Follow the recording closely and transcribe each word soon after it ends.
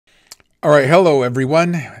All right, hello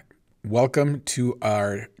everyone. Welcome to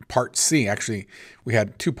our part C. Actually, we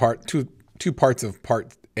had two parts of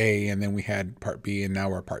part A, and then we had part B, and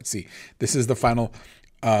now we're part C. This is the final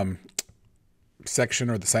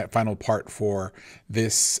section or the final part for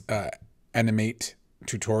this animate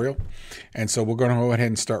tutorial. And so we're going to go ahead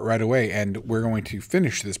and start right away, and we're going to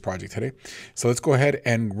finish this project today. So let's go ahead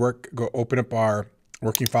and open up our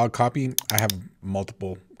working file copy. I have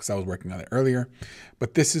multiple because I was working on it earlier,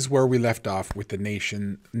 but this is where we left off with the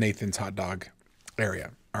Nathan's hot dog area.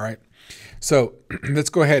 All right. So let's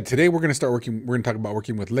go ahead. Today we're going to start working. We're going to talk about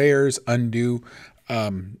working with layers, undo,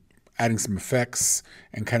 adding some effects,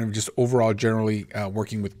 and kind of just overall generally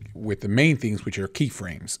working with the main things, which are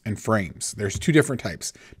keyframes and frames. There's two different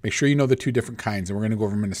types. Make sure you know the two different kinds, and we're going to go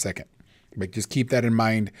over them in a second. But just keep that in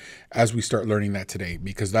mind as we start learning that today,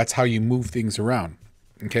 because that's how you move things around.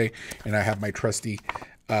 Okay. And I have my trusty,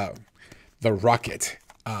 the Rocket,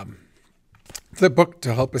 flip book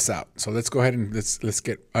to help us out. So let's go ahead and let's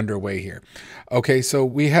get underway here. Okay. So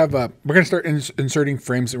we have, we're going to start inserting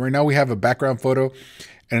frames. Right now we have a background photo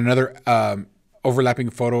and another,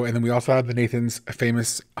 overlapping photo. And then we also have the Nathan's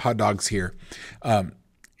famous hot dogs here,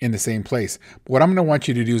 in the same place. But what I'm going to want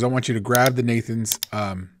you to do is I want you to grab the Nathan's,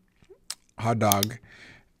 hot dog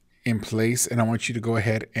in place, and I want you to go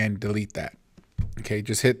ahead and delete that. Okay,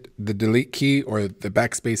 just hit the delete key or the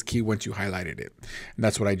backspace key once you highlighted it. And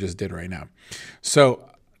that's what I just did right now. So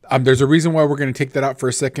there's a reason why we're going to take that out for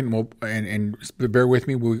a second. And bear with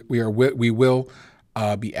me. We will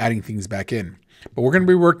be adding things back in, but we're going to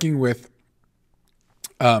be working with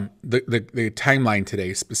the timeline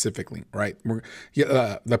today specifically, right?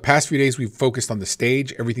 The past few days we've focused on the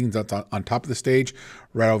stage. Everything's on top of the stage,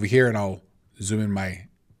 right over here, and I'll zoom in my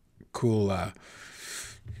cool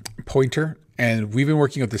pointer. And we've been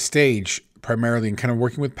working with the stage primarily and kind of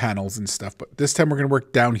working with panels and stuff. But this time we're going to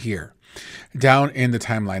work down here, down in the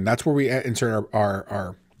timeline. That's where we insert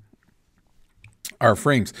our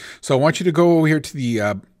frames. So I want you to go over here to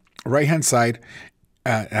the right-hand side.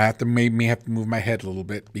 I have to may have to move my head a little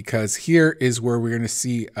bit, because here is where we're going to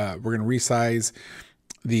see, we're going to resize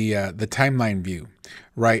the timeline view,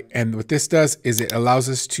 right? And what this does is it allows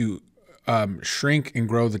us to shrink and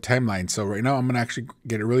grow the timeline. So right now I'm going to actually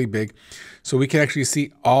get it really big so we can actually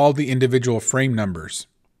see all the individual frame numbers.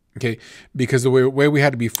 Okay. Because the way we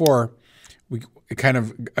had it before, it kind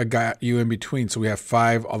of got you in between. So we have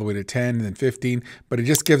 5 all the way to 10 and then 15, but it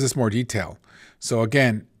just gives us more detail. So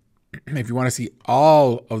again, if you want to see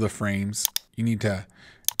all of the frames, you need to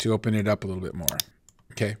open it up a little bit more.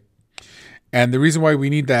 Okay. And the reason why we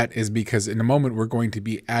need that is because in a moment we're going to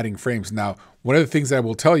be adding frames. Now, one of the things that I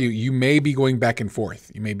will tell you, you may be going back and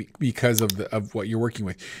forth. You may be, because of what you're working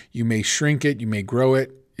with. You may shrink it, you may grow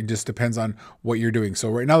it. It just depends on what you're doing. So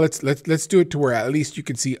right now let's do it to where at least you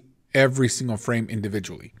can see every single frame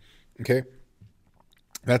individually. Okay?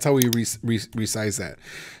 That's how we resize that.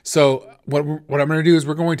 So what I'm going to do is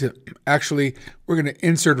we're going to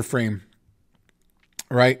insert a frame,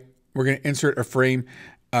 right? We're going to insert a frame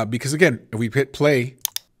because again, if we hit play,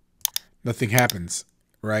 nothing happens,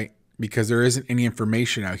 right? Because there isn't any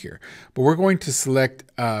information out here. But we're going to select,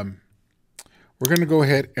 we're going to go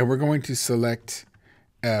ahead and we're going to select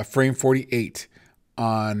frame 48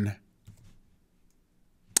 on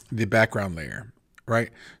the background layer, right?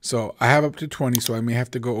 So I have up to 20, so I may have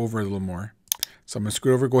to go over a little more. So I'm going to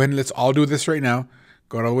screw over. Go ahead and let's all do this right now.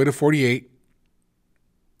 Go all the way to 48,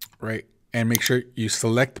 right? And make sure you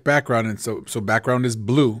select background. And so background is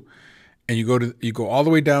blue, and you go all the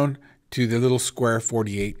way down to the little square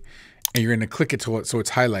 48, and you're going to click it so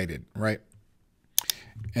it's highlighted, right?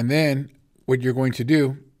 And then what you're going to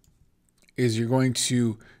do is you're going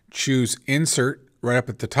to choose insert right up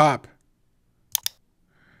at the top,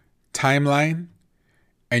 timeline,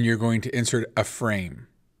 and you're going to insert a frame.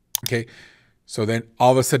 Okay. So then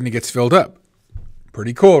all of a sudden it gets filled up.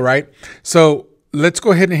 Pretty cool, right? So let's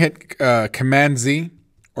go ahead and hit Command Z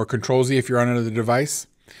or Control Z if you're on another device.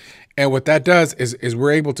 And what that does is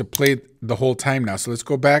we're able to play the whole time now. So let's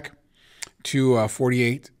go back to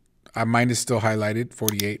 48. Mine is still highlighted,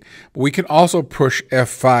 48. But we can also push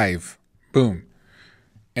F5, boom,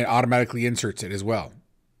 and automatically inserts it as well,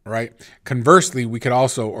 right? Conversely, we could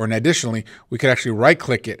also, or additionally, we could actually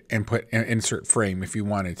right-click it and put an insert frame if you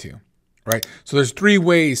wanted to, right? So there's 3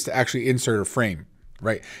 ways to actually insert a frame.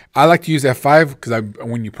 Right. I like to use F5 because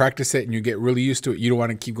when you practice it and you get really used to it, you don't want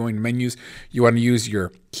to keep going to menus. You want to use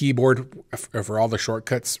your keyboard for all the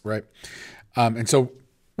shortcuts. Right. And so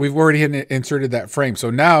we've already inserted that frame. So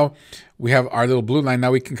now we have our little blue line. Now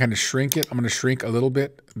we can kind of shrink it. I'm going to shrink a little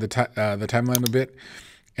bit, the timeline a bit.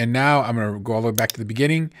 And now I'm going to go all the way back to the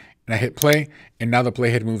beginning and I hit play, and now the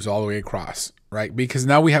playhead moves all the way across, right? Because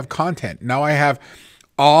now we have content. Now I have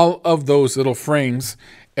all of those little frames,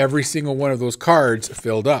 every single one of those cards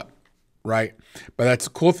filled up, right? But that's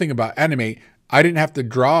the cool thing about Animate. I didn't have to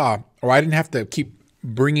draw, or I didn't have to keep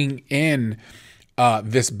bringing in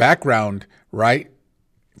this background, right?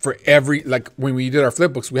 For every, like when we did our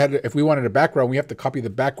flip books, we had to, if we wanted a background, we have to copy the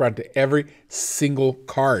background to every single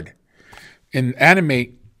card. In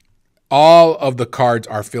Animate, all of the cards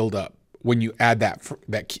are filled up when you add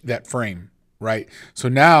that frame, right? So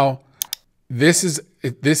now this is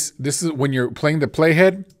when you're playing the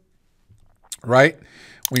playhead, right?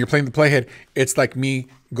 When you're playing the playhead, it's like me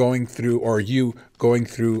going through, or you going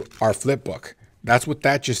through our flip book. That's what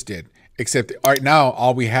that just did. Except right now,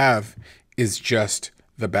 all we have is just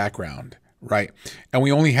the background, right? And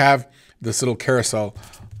we only have this little carousel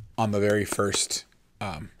on the very first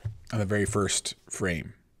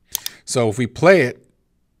frame. So if we play it,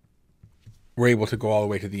 we're able to go all the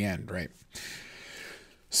way to the end, right?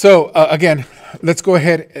 So again, let's go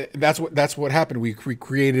ahead. That's what happened. We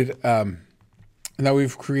created. Now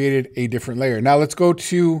we've created a different layer. Now let's go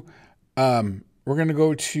to. We're going to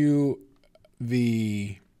go to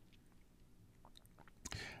the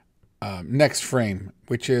next frame,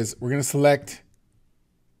 which is we're going to select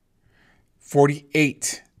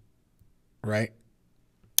 48, right?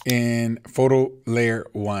 In photo layer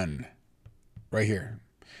 1, right here.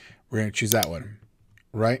 We're going to choose that one,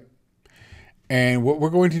 right? And what we're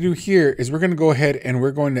going to do here is we're going to go ahead and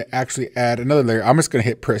we're going to actually add another layer. I'm just going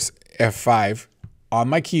to press F5 on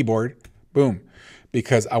my keyboard, boom,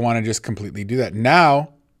 because I want to just completely do that.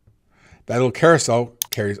 Now, that little carousel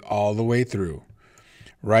carries all the way through,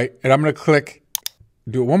 right? And I'm going to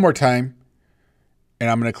do it one more time, and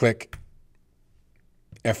I'm going to click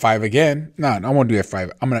F5 again. No, I won't do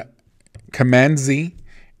F5. I'm going to Command Z, and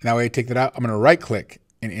that way I take that out. I'm going to right click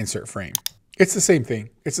and insert frame. It's the same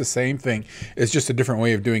thing. It's the same thing. It's just a different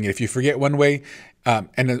way of doing it. If you forget one way,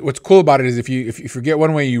 and what's cool about it is if you forget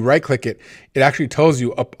one way, you right click it, it actually tells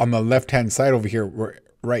you up on the left hand side over here,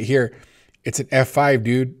 right here, it's an F5,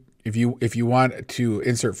 dude. If you want to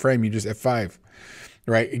insert frame, you just F5,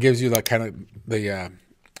 right? It gives you like kind of the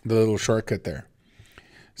little shortcut there.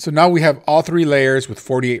 So now we have all 3 layers with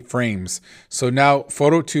 48 frames. So now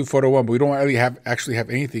photo 2, photo 1, but we don't really actually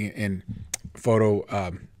have anything in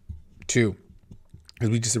photo 2 because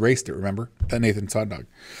we just erased it. Remember that Nathan's hot dog.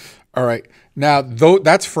 All right, now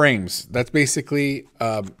that's frames. That's basically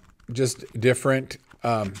just different.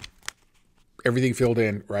 Everything filled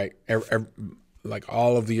in, right? Like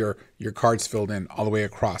all of your cards filled in all the way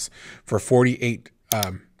across for 48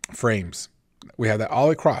 frames. We have that all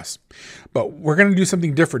across, but we're going to do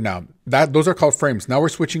something different now. Those are called frames. Now we're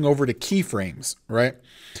switching over to keyframes, right?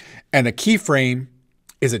 And a keyframe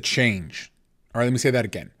is a change. All right, let me say that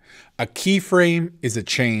again. A keyframe is a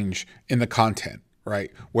change in the content,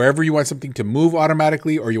 right? Wherever you want something to move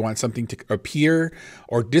automatically, or you want something to appear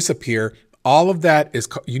or disappear, all of that is,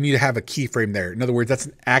 you need to have a keyframe there. In other words, that's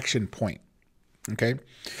an action point, okay?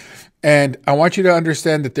 And I want you to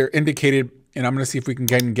understand that they're indicated, and I'm going to see if we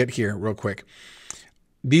can get here real quick.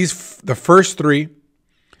 The first 3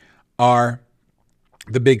 are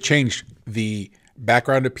the big change. The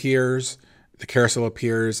background appears, the carousel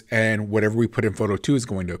appears, and whatever we put in photo 2 is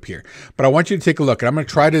going to appear. But I want you to take a look, and I'm going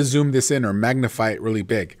to try to zoom this in or magnify it really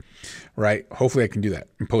big, right? Hopefully I can do that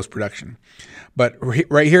in post-production. But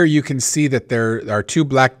right here, you can see that there are 2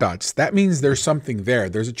 black dots. That means there's something there.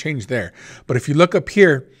 There's a change there. But if you look up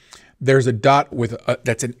here, there's a dot with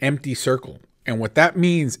that's an empty circle. And what that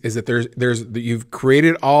means is that you've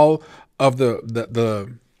created all of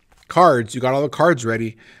the cards. You got all the cards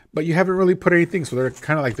ready, but you haven't really put anything. So they're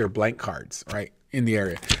kind of like they're blank cards, right, in the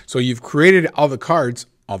area. So you've created all the cards,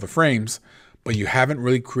 all the frames, but you haven't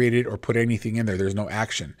really created or put anything in there. There's no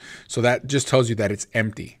action. So that just tells you that it's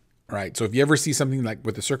empty, right? So if you ever see something like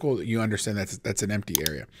with a circle, you understand that's an empty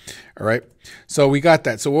area, all right? So we got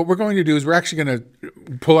that. So what we're going to do is we're actually going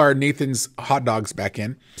to pull our Nathan's hot dogs back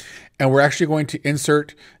in, and we're actually going to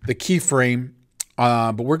insert the keyframe,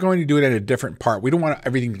 but we're going to do it at a different part. We don't want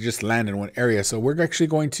everything to just land in one area. So we're actually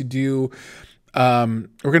going to do, we're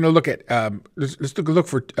going to look at, let's look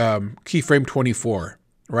for keyframe 24,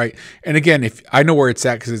 right? And again, if I know where it's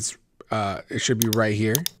at, because it should be right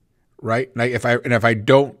here, right? And if I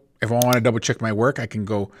want to double check my work, I can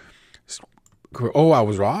go, oh, I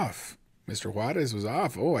was off. Mr. Juarez was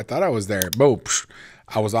off. Oh, I thought I was there. Boom,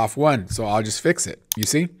 I was off 1. So I'll just fix it. You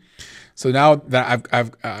see? So now that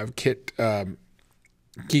I've hit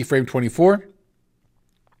keyframe 24,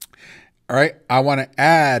 all right, I want to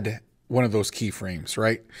add one of those keyframes,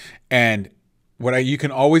 right? And you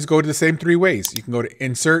can always go to the same three ways. You can go to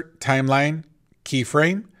Insert, Timeline,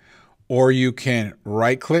 Keyframe, or you can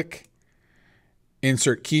right click,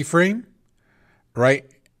 Insert Keyframe, right?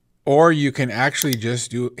 Or you can actually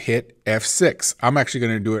just hit F6. I'm actually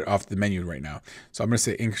going to do it off the menu right now. So I'm going to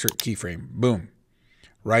say Insert Keyframe, boom,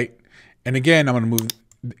 right? And again, I'm going to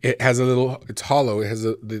move, it has a little, it's hollow. It has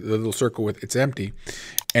the little circle it's empty.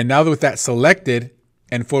 And now that with that selected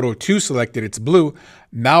and photo 2 selected, it's blue.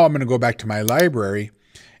 Now I'm going to go back to my library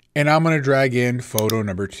and I'm going to drag in photo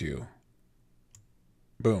number 2.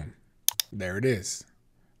 Boom. There it is,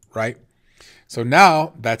 right? So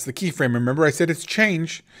now that's the keyframe. Remember I said it's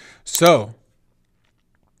change. So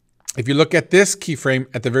if you look at this keyframe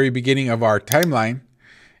at the very beginning of our timeline,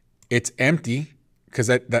 it's empty because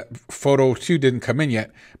that photo 2 didn't come in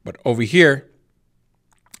yet. But over here,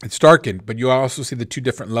 it's darkened. But you also see the 2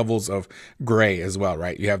 different levels of gray as well,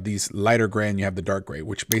 right? You have these lighter gray and you have the dark gray,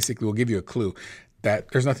 which basically will give you a clue that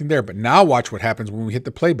there's nothing there. But now watch what happens when we hit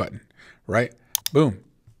the play button, right? Boom.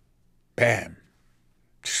 Bam.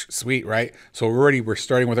 Sweet, right? So we're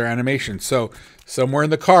starting with our animation. So somewhere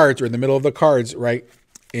in the cards or in the middle of the cards, right?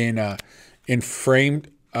 In frame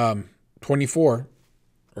 24,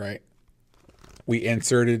 right? We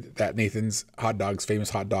inserted that Nathan's hot dogs,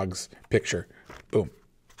 famous hot dogs picture. Boom.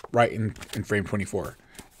 Right in frame 24.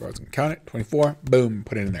 I was gonna count it. 24. Boom.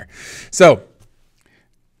 Put it in there. So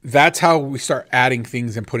that's how we start adding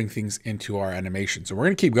things and putting things into our animation. So we're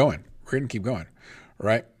gonna keep going.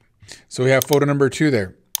 Right? So we have photo number 2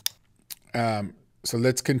 there. So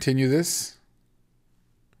let's continue this.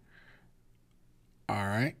 All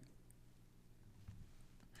right.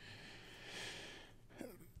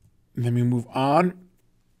 Let me move on.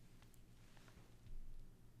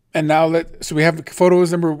 And now so we have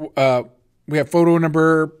photos number, we have photo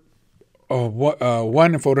number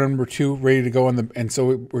 1 and photo number 2 ready to go on and so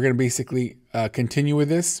we're going to basically continue with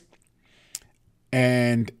this.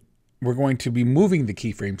 And we're going to be moving the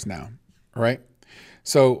keyframes now, all right?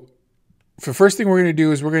 So the first thing we're going to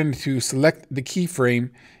do is we're going to select the keyframe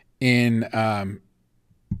in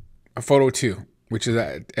photo 2, which is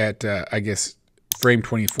at I guess, frame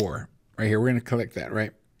 24. Right here, we're going to click that,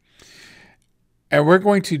 right? And we're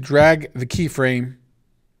going to drag the keyframe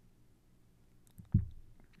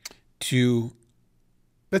to,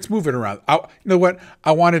 let's move it around. You know what?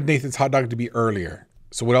 I wanted Nathan's hot dog to be earlier.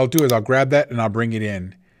 So what I'll do is I'll grab that and I'll bring it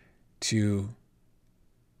in to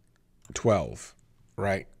 12,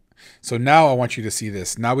 right? So now I want you to see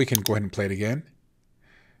this. Now we can go ahead and play it again.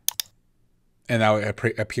 And now it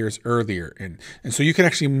appears earlier. And so you can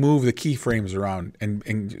actually move the keyframes around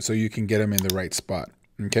and so you can get them in the right spot,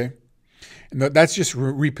 okay? And that's just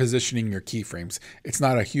repositioning your keyframes. It's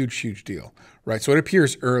not a huge deal, right? So it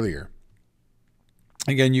appears earlier.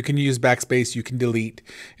 Again, you can use backspace, you can delete.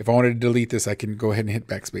 If I wanted to delete this, I can go ahead and hit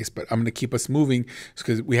backspace, but I'm gonna keep us moving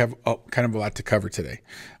because we have kind of a lot to cover today.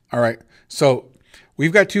 All right, so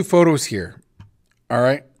we've got 2 photos here, all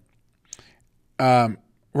right?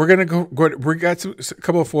 We're gonna we got a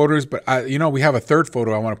couple of photos, but we have a third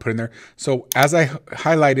photo I wanna put in there. So as I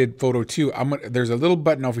highlighted photo 2, there's a little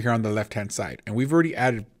button over here on the left-hand side, and we've already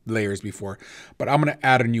added layers before, but I'm gonna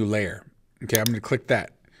add a new layer. Okay, I'm gonna click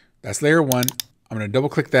that. That's layer 1. I'm going to double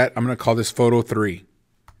click that. I'm going to call this photo 3.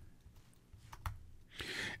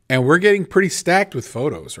 And we're getting pretty stacked with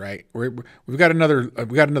photos, right? We've got another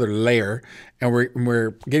layer, and we're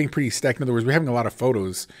getting pretty stacked. In other words, we're having a lot of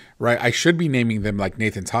photos, right? I should be naming them like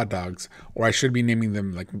Nathan's hot dogs, or I should be naming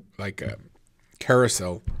them like a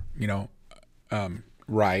carousel,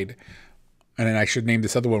 ride. And then I should name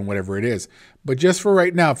this other one whatever it is. But just for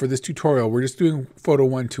right now, for this tutorial, we're just doing photo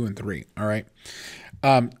 1, 2, and 3. All right.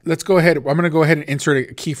 Let's go ahead. I'm going to go ahead and insert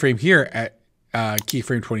a keyframe here at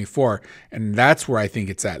keyframe 24. And that's where I think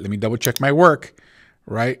it's at. Let me double check my work.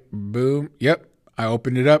 Right. Boom. Yep. I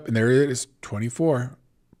opened it up and there it is. 24.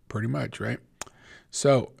 Pretty much. Right.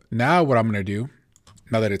 So now what I'm going to do,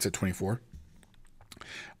 now that it's at 24,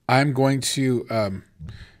 I'm going to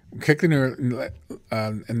click the new,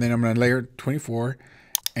 and then I'm going to layer 24.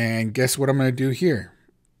 And guess what I'm going to do here?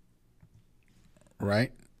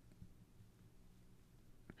 Right.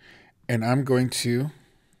 And I'm going to,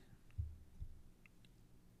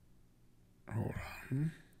 hold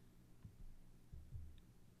on.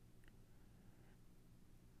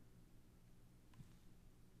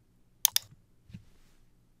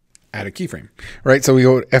 Add a keyframe, right? So we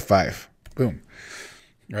go to F5, boom,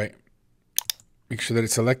 right? Make sure that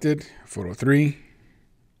it's selected, photo 3,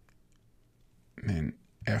 and then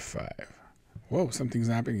F5. Whoa, something's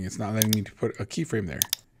happening. It's not letting me to put a keyframe there.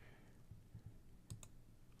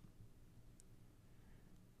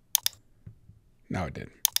 Now it did.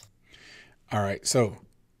 All right, so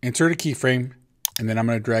insert a keyframe, and then I'm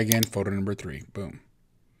going to drag in photo number 3. Boom.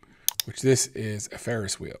 Which this is a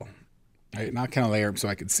Ferris wheel. Right, now kind of layer them so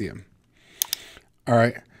I can see them. All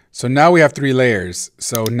right, so now we have 3 layers.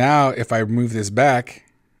 So now if I move this back,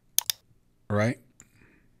 right,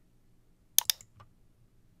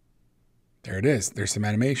 there it is. There's some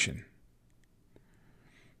animation.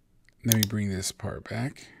 Let me bring this part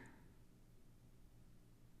back.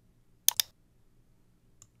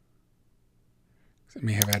 Let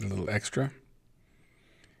me have added a little extra.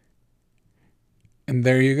 And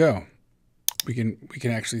there you go. We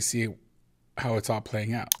can actually see how it's all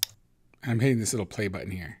playing out. I'm hitting this little play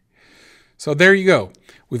button here. So there you go.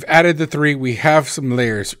 We've added the 3. We have some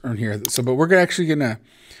layers on here. So, but we're actually gonna,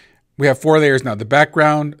 we have 4 layers now. The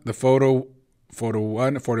background, the photo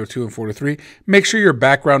 1, photo 2, and photo 3. Make sure your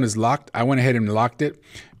background is locked. I went ahead and locked it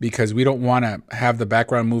because we don't want to have the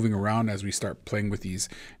background moving around as we start playing with these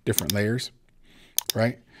different layers,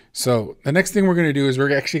 right? So the next thing we're going to do is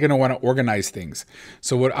we're actually going to want to organize things.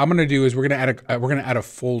 So what I'm going to do is we're going to add a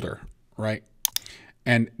folder, right?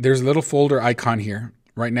 And there's a little folder icon here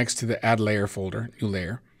right next to the add layer folder, new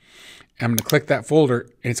layer. And I'm going to click that folder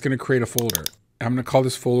and it's going to create a folder. I'm going to call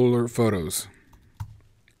this folder photos,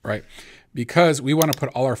 right? Because we want to put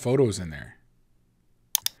all our photos in there.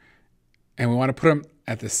 And we want to put them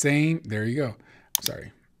at the same, there you go.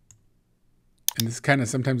 Sorry. And this kind of,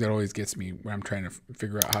 sometimes it always gets me when I'm trying to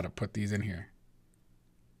figure out how to put these in here.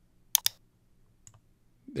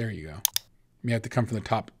 There you go. You have to come from the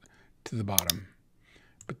top to the bottom,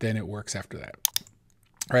 but then it works after that.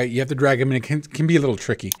 Right? You have to drag them, and it can be a little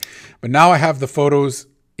tricky. But now I have the photos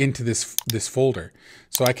into this folder,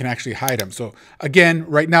 so I can actually hide them. So again,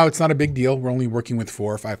 right now it's not a big deal. We're only working with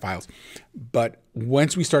 4 or 5 files. But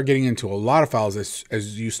once we start getting into a lot of files,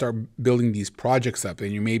 as you start building these projects up,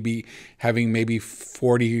 and you may be having maybe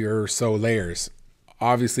 40 or so layers,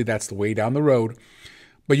 obviously that's the way down the road.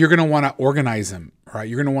 But you're going to want to organize them, right?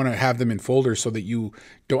 You're going to want to have them in folders so that you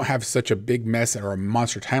don't have such a big mess or a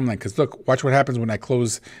monster timeline. Because look, watch what happens when I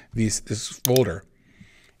close this folder.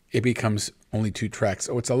 It becomes only 2 tracks.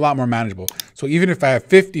 So it's a lot more manageable. So even if I have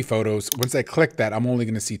 50 photos, once I click that, I'm only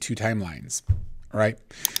going to see 2 timelines, right?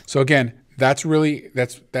 So again, that's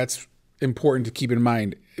important to keep in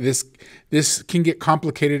mind. This can get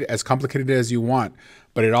complicated as you want,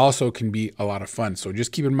 but it also can be a lot of fun. So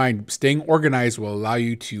just keep in mind, staying organized will allow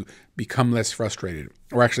you to become less frustrated,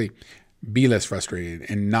 or actually be less frustrated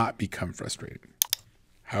and not become frustrated.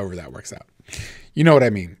 However that works out. You know what I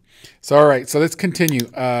mean. So, all right, so let's continue.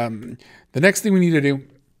 The next thing we need to do,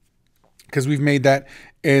 because we've made that,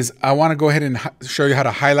 is I want to go ahead and show you how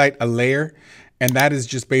to highlight a layer. And that is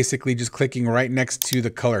just basically just clicking right next to the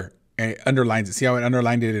color, and it underlines it. See how it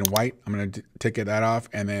underlined it in white? I'm going to take that off,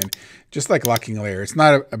 and then just like locking a layer. It's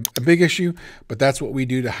not a big issue, but that's what we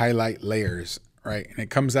do to highlight layers, right? And it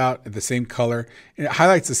comes out at the same color, and it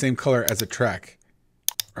highlights the same color as a track,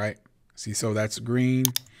 right? See, so that's green,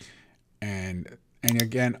 and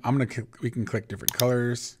again, we can click different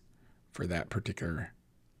colors for that particular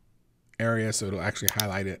area, so it'll actually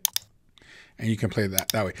highlight it. And you can play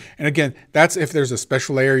that way. And again, that's if there's a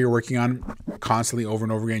special layer you're working on constantly over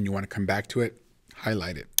and over again, you want to come back to it,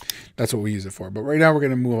 highlight it. That's what we use it for. But right now we're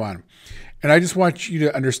going to move on. And I just want you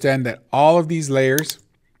to understand that all of these layers,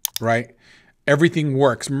 right, everything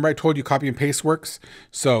works. Remember I told you copy and paste works?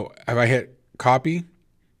 So if I hit copy,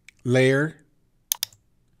 layer,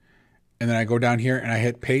 and then I go down here and I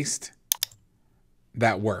hit paste,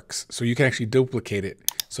 that works. So you can actually duplicate it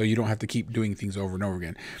so you don't have to keep doing things over and over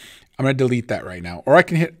again. I'm going to delete that right now. Or I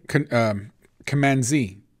can hit Command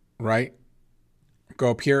Z, right? Go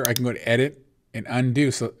up here. I can go to Edit and Undo.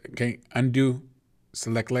 So, okay, Undo,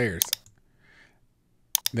 select layers.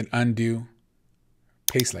 Then Undo,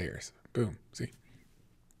 paste layers. Boom. See?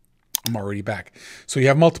 I'm already back. So you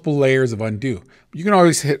have multiple layers of undo. You can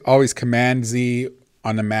always hit Command Z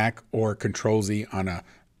on the Mac or Control Z on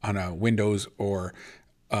a Windows or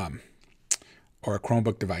a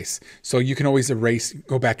Chromebook device. So you can always erase,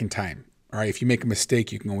 go back in time. All right. If you make a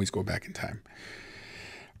mistake, you can always go back in time.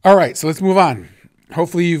 All right. So let's move on.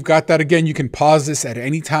 Hopefully you've got that. Again, you can pause this at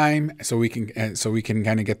any time so we can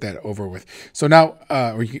kind of get that over with. So now,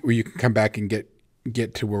 or you can come back and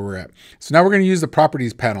get to where we're at. So now we're going to use the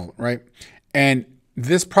properties panel, right? And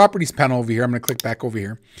this properties panel over here, I'm going to click back over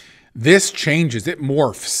here. This changes, it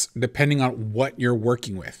morphs depending on what you're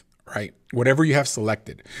working with, right? Whatever you have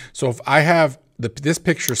selected. So if I have this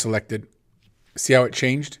picture selected, see how it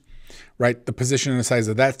changed, right? The position and the size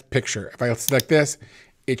of that picture. If I select this,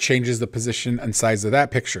 it changes the position and size of that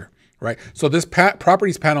picture, right? So this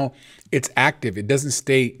properties panel, it's active. It doesn't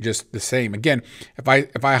stay just the same. Again, if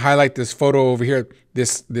I highlight this photo over here,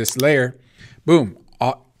 this layer, boom,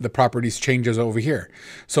 the properties changes over here.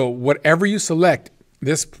 So whatever you select,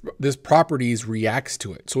 this properties reacts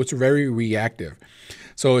to it. So it's very reactive.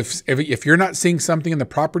 So if you're not seeing something in the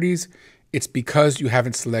properties, it's because you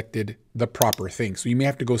haven't selected the proper thing. So you may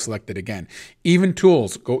have to go select it again. Even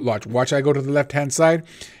tools, watch I go to the left-hand side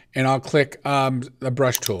and I'll click the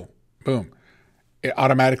brush tool. Boom. It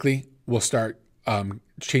automatically will start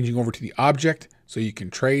changing over to the object so you can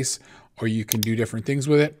trace or you can do different things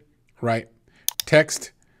with it, right?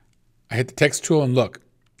 Text, I hit the text tool and look,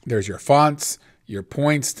 there's your fonts, your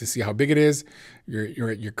points to see how big it is, your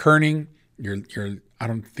kerning, your I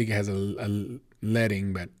don't think it has a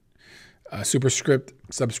leading, but superscript,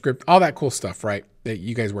 subscript, all that cool stuff, right? That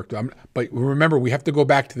you guys worked with. But remember, we have to go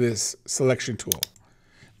back to this selection tool.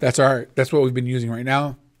 That's what we've been using right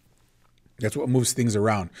now. That's what moves things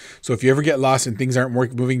around. So if you ever get lost and things aren't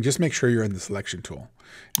moving, just make sure you're in the selection tool.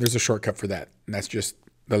 There's a shortcut for that, and that's just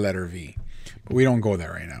the letter V. But we don't go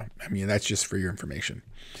there right now. I mean, that's just for your information.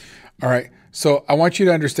 All right, so I want you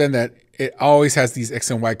to understand that it always has these X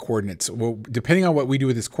and Y coordinates. Well, depending on what we do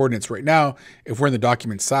with these coordinates right now, if we're in the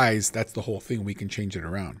document size, that's the whole thing. We can change it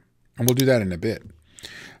around. And we'll do that in a bit.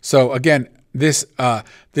 So again, this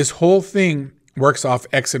whole thing works off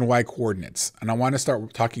X and Y coordinates. And I want to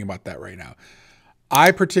start talking about that right now.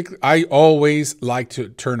 I always like to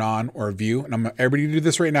turn on or view, and everybody do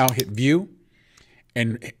this right now, hit view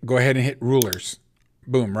and go ahead and hit rulers.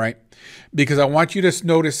 Boom, right? Because I want you to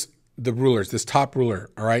notice the rulers, this top ruler,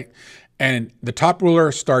 all right? And the top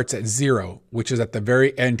ruler starts at 0, which is at the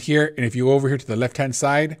very end here. And if you go over here to the left-hand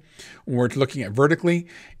side, when we're looking at vertically,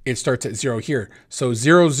 it starts at 0 here. So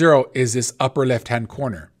 0, 0 is this upper left-hand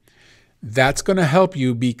corner. That's going to help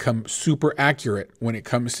you become super accurate when it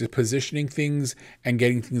comes to positioning things and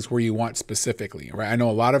getting things where you want specifically, right? I know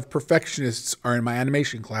a lot of perfectionists are in my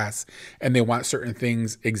animation class and they want certain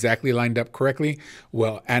things exactly lined up correctly.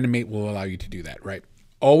 Well, Animate will allow you to do that, right?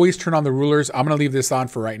 Always turn on the rulers. I'm going to leave this on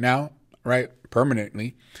for right now, right?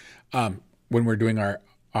 Permanently, when we're doing our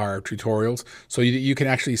tutorials, so you can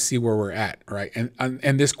actually see where we're at, right?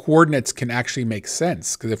 And this coordinates can actually make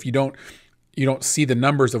sense, because if you don't see the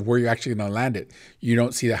numbers of where you're actually going to land it, you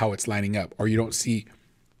don't see how it's lining up, or you don't see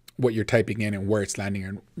what you're typing in and where it's landing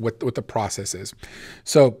and what the process is.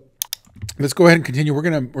 So let's go ahead and continue. We're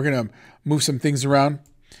gonna move some things around,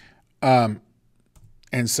 and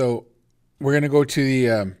so we're gonna go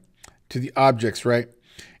to the objects, right?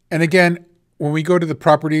 And again, when we go to the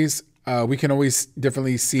properties, we can always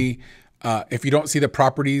definitely see, if you don't see the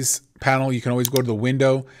properties panel, you can always go to the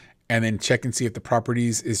window and then check and see if the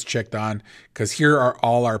properties is checked on, because here are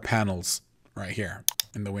all our panels right here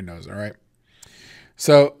in the windows. All right.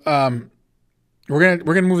 So we're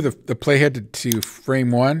gonna move the playhead to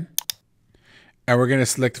frame 1, and we're gonna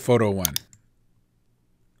select photo 1.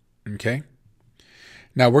 Okay.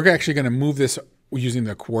 Now we're actually gonna move this using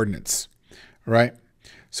the coordinates, right?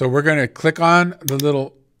 So we're gonna click on the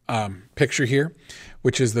little picture here,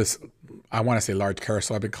 which is this, I want to say large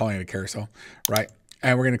carousel. I've been calling it a carousel, right?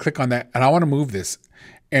 And we're going to click on that, and I want to move this.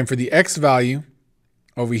 And for the X value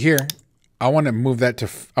over here, I want to move that to,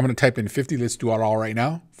 I'm going to type in 50. Let's do it all right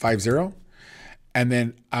now, 50. And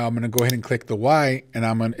then I'm going to go ahead and click the Y, and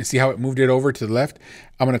I'm going to see how it moved it over to the left.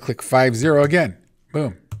 I'm going to click 50 again,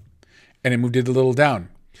 boom. And it moved it a little down.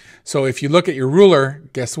 So if you look at your ruler,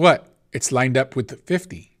 guess what? It's lined up with the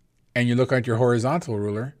 50. And you look at your horizontal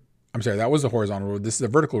ruler, I'm sorry, that was the horizontal ruler. This is a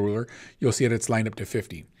vertical ruler. You'll see that it's lined up to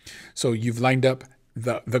 50. So you've lined up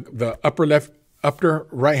the upper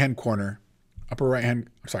right-hand corner, upper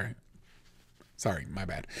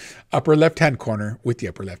left-hand corner with the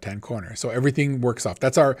upper left-hand corner. So everything works off.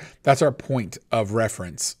 That's our point of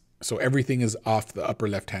reference. So everything is off the upper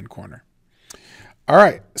left-hand corner. All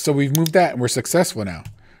right. So we've moved that and we're successful now,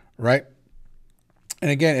 right? And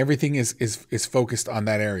again, everything is focused on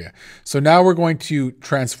that area. So now we're going to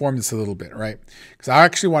transform this a little bit, right? Because I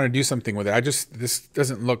actually want to do something with it. This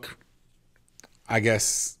doesn't look, I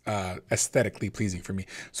guess, aesthetically pleasing for me.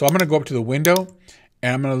 So I'm going to go up to the window,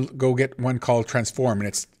 and I'm going to go get one called transform, and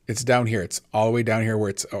it's down here. It's all the way down here where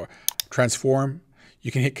it's transform.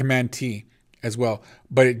 You can hit Command T as well,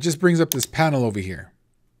 but it just brings up this panel over here,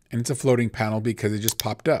 and it's a floating panel because it just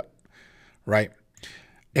popped up, right?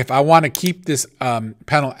 If I want to keep this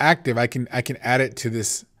panel active, I can add it to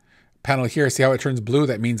this panel here. See how it turns blue?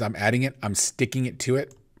 That means I'm adding it. I'm sticking it to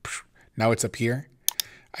it. Now it's up here.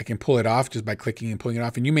 I can pull it off just by clicking and pulling it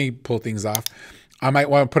off. And you may pull things off. I might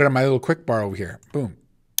want to put it on my little quick bar over here. Boom.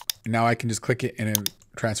 And now I can just click it and a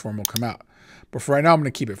transform will come out. But for right now, I'm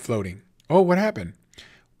going to keep it floating. Oh, what happened?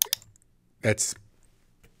 That's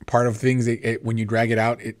part of things. When you drag it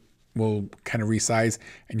out, it will kind of resize,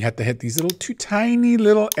 and you have to hit these two tiny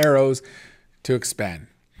little arrows to expand.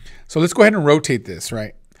 So let's go ahead and rotate this,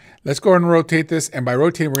 right? Let's go ahead and rotate this. And by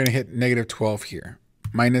rotating, we're going to hit -12 here.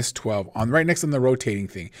 -12 on right next on the rotating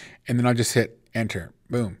thing. And then I'll just hit enter.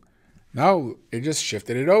 Boom. Now it just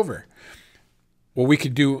shifted it over. What we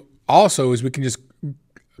could do also is we can just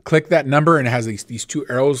click that number, and it has these two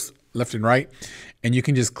arrows left and right. And you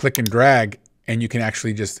can just click and drag, and you can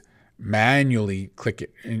actually just manually click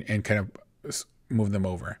it and kind of move them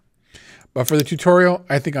over. But for the tutorial,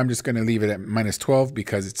 I think I'm just going to leave it at -12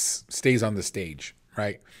 because it stays on the stage,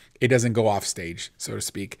 right? It doesn't go off stage, so to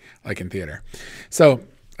speak, like in theater. So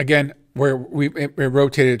again, we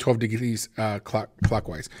rotated 12 degrees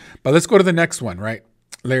clockwise. But let's go to the next one, right?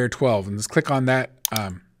 Layer 12, and let's click on that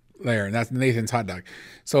layer, and that's Nathan's hot dog.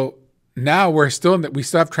 So now we still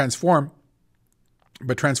have transform,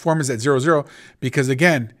 but transform is at 0, 0 because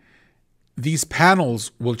again, these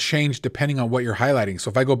panels will change depending on what you're highlighting.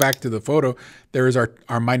 So if I go back to the photo, there is our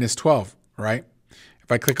 -12, right?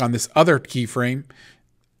 If I click on this other keyframe,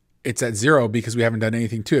 it's at 0 because we haven't done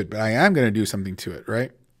anything to it, but I am going to do something to it,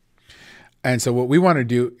 right? And so what we want to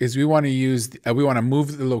do is we want to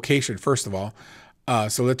move the location first of all.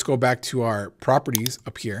 So let's go back to our properties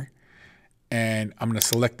up here, and I'm going to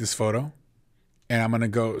select this photo, and I'm going to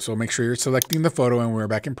go. So make sure you're selecting the photo, and we're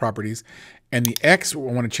back in properties. And the X, I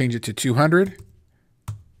want to change it to 200,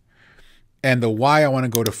 and the Y, I want to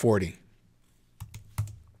go to 40,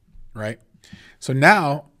 right? So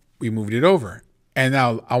now we moved it over. And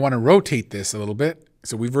now I want to rotate this a little bit.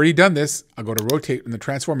 So we've already done this. I'll go to rotate in the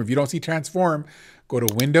transform. If you don't see transform, go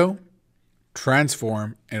to window,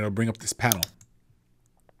 transform, and it'll bring up this panel.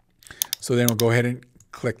 So then we'll go ahead and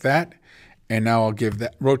click that. And now I'll give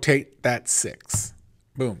that, rotate that 6.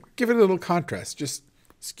 Boom. Give it a little contrast. Just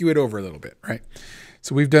skew it over a little bit, right?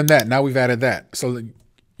 So we've done that. Now we've added that. So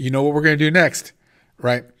you know what we're going to do next,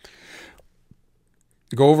 right?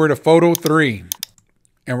 Go over to photo 3.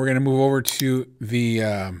 And we're going to move over to the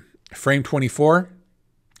frame 24.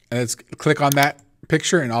 And let's click on that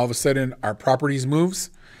picture, and all of a sudden our properties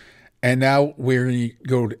moves. And now we're going to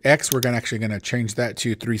go to X. We're actually going to change that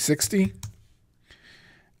to 360.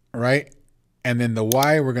 All right. And then the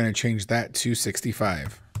Y, we're going to change that to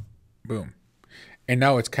 65. Boom. And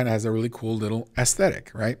now it kind of has a really cool little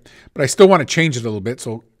aesthetic, right? But I still want to change it a little bit.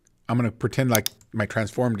 So I'm going to pretend like my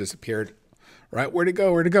transform disappeared. Right? Where'd it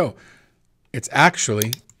go? Where'd it go? It's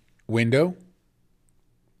actually window,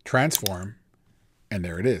 transform, and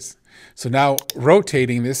there it is. So now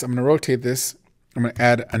rotating this, I'm going to rotate this. I'm going to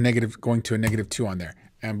add a negative, going to a -2 on there,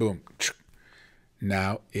 and boom.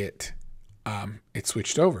 Now it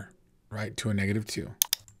switched over, right, to a -2.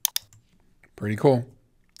 Pretty cool.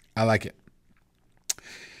 I like it.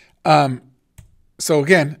 So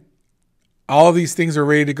again, all of these things are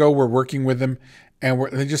ready to go. We're working with them.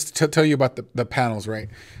 And just to tell you about the panels, right?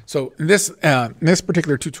 So in this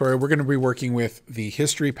particular tutorial, we're going to be working with the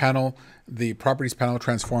history panel, the properties panel,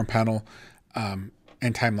 transform panel, and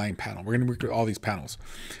timeline panel. We're going to work with all these panels.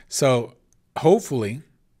 So hopefully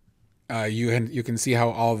you can see how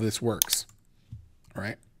all of this works, all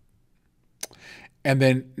right? And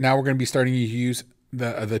then now we're going to be starting to use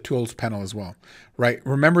the tools panel as well, right?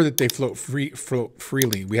 Remember that they float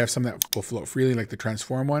freely. We have some that will float freely, like the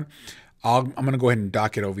transform one. I'm going to go ahead and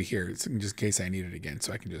dock it over here just in case I need it again.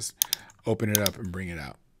 So I can just open it up and bring it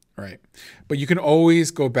out. All right. But you can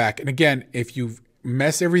always go back. And again, if you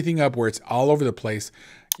mess everything up where it's all over the place,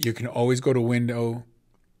 you can always go to window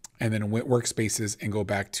and then workspaces and go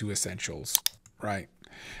back to essentials. Right.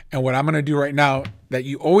 And what I'm going to do right now that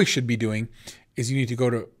you always should be doing is you need to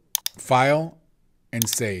go to file and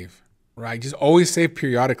save. Right. Just always save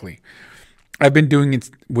periodically. I've been doing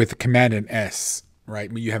it with Command and S.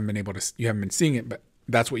 Right, but you haven't been seeing it, but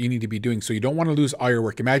that's what you need to be doing. So you don't want to lose all your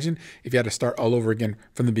work. Imagine if you had to start all over again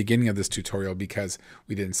from the beginning of this tutorial because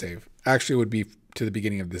we didn't save. Actually, it would be to the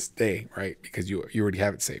beginning of this day, right? Because you already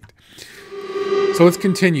have it saved. So let's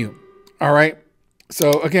continue. All right.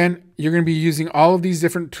 So again, you're going to be using all of these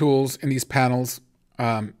different tools in these panels,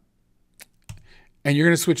 and you're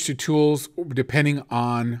going to switch to tools depending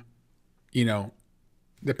on,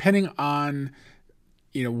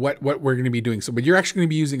 what we're going to be doing. So, but you're actually going to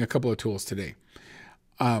be using a couple of tools today.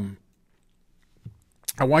 I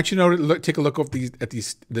want you to take a look at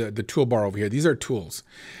the toolbar over here. These are tools,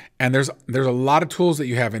 and there's a lot of tools that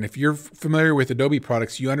you have. And if you're familiar with Adobe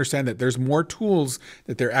products, you understand that there's more tools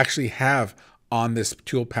that they actually have on this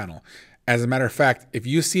tool panel. As a matter of fact, if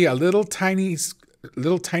you see a little tiny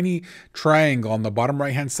little tiny triangle on the bottom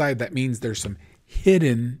right hand side, that means there's some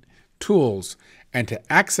hidden tools. And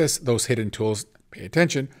to access those hidden tools, pay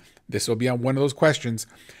attention. This will be on one of those questions.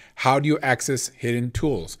 How do you access hidden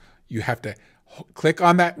tools? You have to click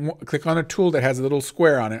on a tool that has a little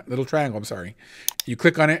square on it, little triangle, I'm sorry. You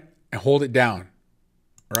click on it and hold it down,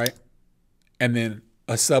 right? And then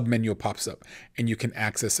a sub menu pops up and you can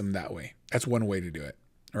access them that way. That's one way to do it,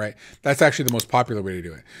 right? That's actually the most popular way to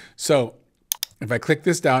do it. So if I click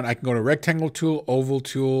this down, I can go to rectangle tool, oval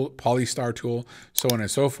tool, polystar tool, so on and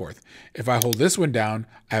so forth. If I hold this one down,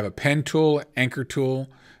 I have a pen tool, anchor tool,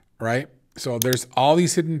 right? So there's all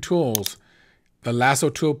these hidden tools. The lasso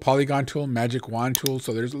tool, polygon tool, magic wand tool.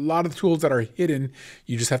 So there's a lot of tools that are hidden.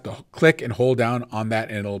 You just have to click and hold down on that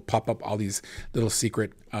and it'll pop up all these little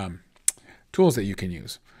secret tools that you can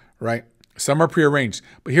use, right? Some are prearranged,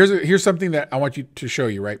 but here's something that I want you to show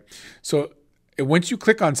you, right? So once you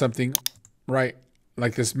click on something, right,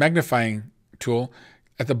 like this magnifying tool,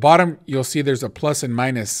 at the bottom, you'll see there's a plus and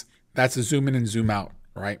minus. That's a zoom in and zoom out,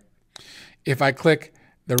 right? If I click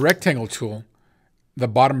the rectangle tool, the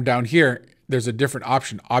bottom down here, there's a different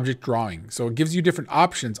option, object drawing. So it gives you different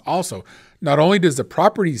options also. Not only does the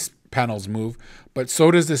properties panels move, but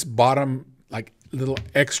so does this bottom, like little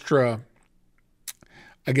extra,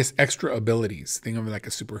 I guess, extra abilities. Think of it like a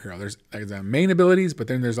superhero. There's the main abilities, but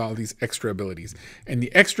then there's all these extra abilities. And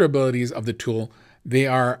the extra abilities of the tool, they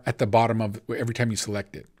are at the bottom of every time you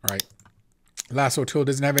select it, right? Lasso tool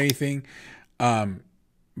doesn't have anything,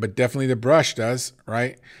 but definitely the brush does,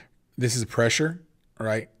 right? This is pressure,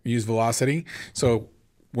 right? Use velocity. So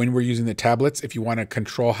when we're using the tablets, if you want to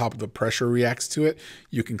control how the pressure reacts to it,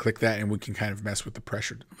 you can click that and we can kind of mess with the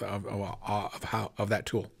pressure of that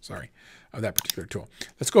tool, sorry, of that particular tool.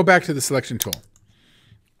 Let's go back to the selection tool.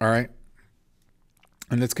 All right.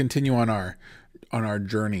 And let's continue on our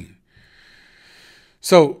journey.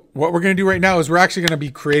 So what we're going to do right now is we're actually going to be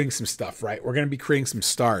creating some stuff, right? We're going to be creating some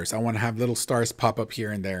stars. I want to have little stars pop up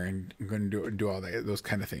here and there, and I'm going to do all that, those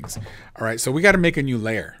kind of things. All right. So we got to make a new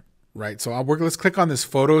layer, right? So let's click on this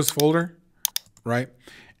photos folder, right?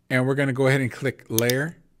 And we're going to go ahead and click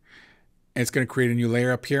layer. And it's going to create a new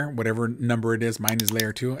layer up here, whatever number it is. Mine is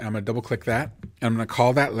layer 2. And I'm going to double click that. And I'm going to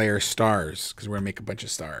call that layer stars because we're going to make a bunch of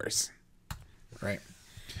stars, right?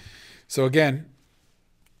 So again,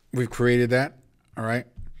 we've created that. All right.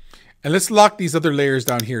 And let's lock these other layers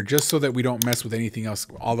down here just so that we don't mess with anything else.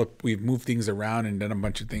 We've moved things around and done a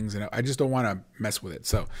bunch of things, and I just don't want to mess with it.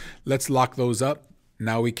 So let's lock those up.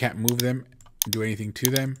 Now we can't move them, do anything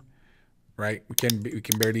to them, right? We can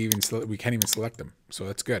barely even we can't even select them. So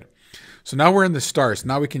that's good. So now we're in the stars.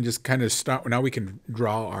 Now we can just kind of start. Now we can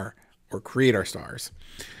draw or create our stars,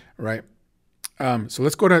 right? So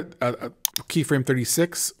let's go to keyframe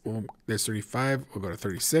 36. There's 35. We'll go to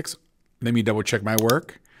 36. Let me double check my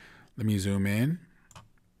work. Let me zoom in.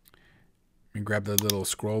 Let me grab the little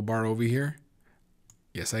scroll bar over here.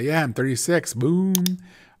 Yes, I am. 36. Boom.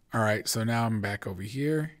 All right. So now I'm back over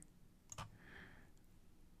here. All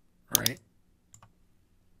right.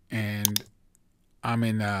 And I'm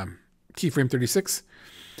in keyframe 36.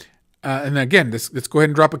 And again, let's go ahead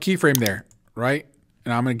and drop a keyframe there. Right.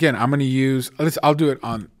 And I'm going to use, I'll do it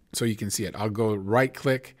on so you can see it. I'll go right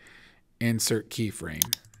click, insert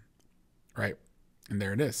keyframe. Right. And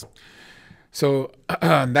there it is. So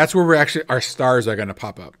that's where our stars are going to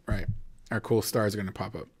pop up. Right. Our cool stars are going to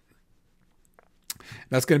pop up.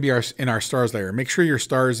 That's going to be in our stars layer. Make sure your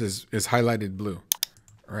stars is highlighted blue.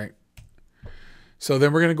 Right. So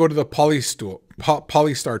then we're going to go to the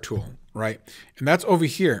polystar tool. Right. And that's over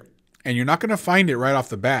here. And you're not going to find it right off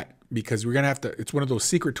the bat because we're going to have to, it's one of those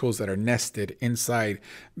secret tools that are nested inside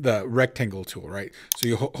the rectangle tool. Right. So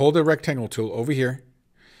you hold the rectangle tool over here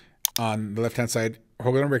on the left-hand side,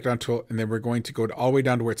 hold it on rectangle tool, and then we're going to go all the way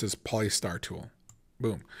down to where it says polystar tool.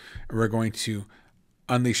 Boom. And we're going to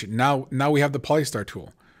unleash it. Now we have the polystar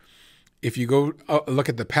tool. If you go look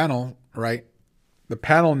at the panel, right? The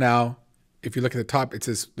panel now, if you look at the top, it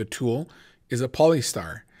says the tool is a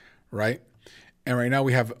polystar, right? And right now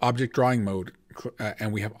we have object drawing mode,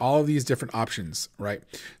 and we have all of these different options, right?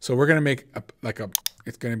 So we're going to make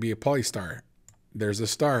it's going to be a polystar. There's a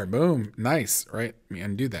star. Boom. Nice, right? Let me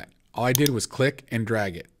undo that. All I did was click and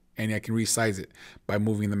drag it, and I can resize it by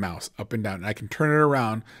moving the mouse up and down. And I can turn it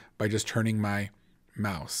around by just turning my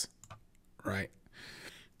mouse, right?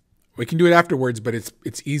 We can do it afterwards, but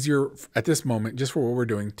it's easier at this moment, just for what we're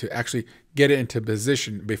doing, to actually get it into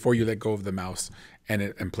position before you let go of the mouse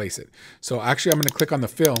and place it. So actually, I'm going to click on the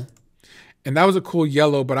fill, and that was a cool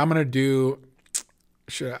yellow, but I'm going to do,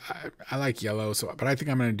 I like yellow, but I think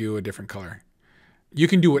I'm going to do a different color. You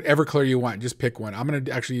can do whatever color you want. Just pick one. I'm going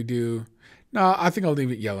to actually do No, I think I'll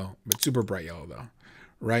leave it yellow, but super bright yellow though,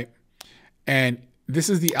 right? And this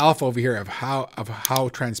is the alpha over here of how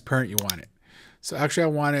transparent you want it. So actually I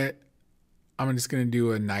want it, I'm just going to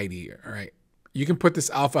do a 90, all right? You can put this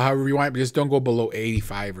alpha however you want, but just don't go below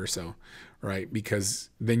 85 or so, right? Because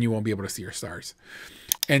then you won't be able to see your stars.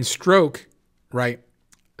 And stroke, right?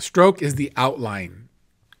 Stroke is the outline.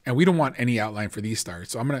 And we don't want any outline for these stars.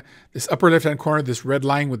 So I'm going to, this upper left-hand corner, this red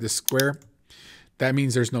line with this square, that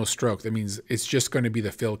means there's no stroke. That means it's just going to be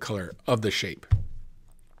the fill color of the shape.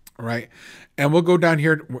 All right. And we'll go down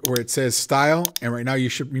here where it says style. And right now you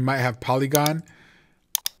might have polygon.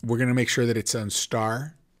 We're going to make sure that it's on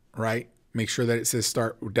star, right? Make sure that it says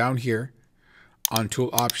star down here on tool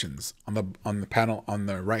options on the panel on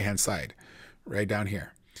the right-hand side, right down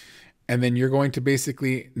here. And then you're going to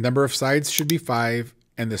basically, number of sides should be 5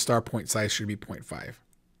 and the star point size should be 0.5,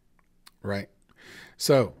 right?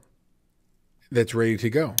 So that's ready to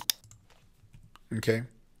go. Okay.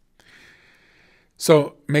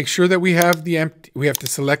 So make sure that we have the empty, we have to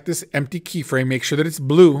select this empty keyframe, make sure that it's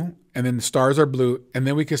blue, and then the stars are blue, and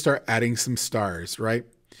then we can start adding some stars, right?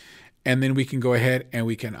 And then we can go ahead and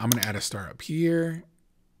I'm going to add a star up here,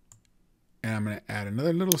 and I'm going to add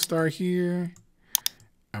another little star here.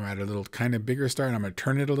 I'm going to add a little kind of bigger star, and I'm going to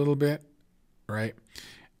turn it a little bit, right?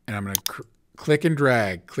 And I'm going to click and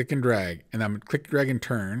drag, and I'm going to click, drag, and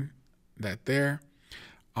turn that there.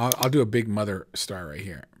 I'll do a big mother star right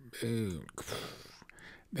here. Ooh.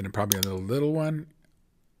 Then probably a little one.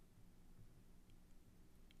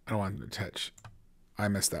 I don't want it to touch. I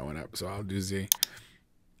messed that one up, so I'll do Z.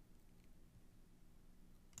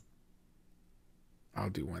 I'll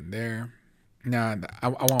do one there. No, I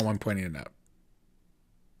want one pointing up.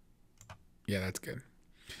 Yeah, that's good.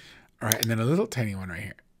 All right, and then a little tiny one right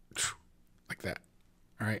here, like that.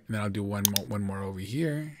 All right, and then I'll do one more over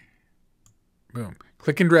here. Boom.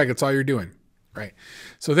 Click and drag. That's all you're doing, right?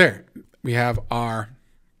 So there we have our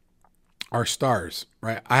stars,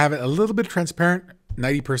 right? I have it a little bit transparent,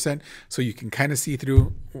 90%, so you can kind of see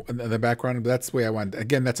through the background. But that's the way I want it.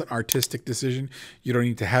 Again, that's an artistic decision. You don't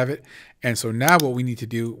need to have it. And so now what we need to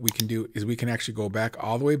do, is we can actually go back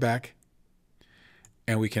all the way back,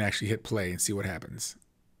 and we can actually hit play and see what happens.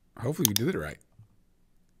 Hopefully we did it right.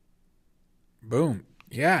 Boom.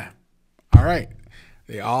 Yeah. All right.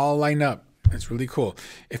 They all line up. That's really cool.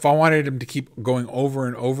 If I wanted them to keep going over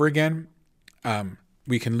and over again,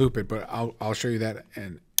 we can loop it, but I'll show you that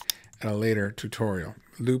in a later tutorial.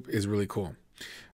 Loop is really cool.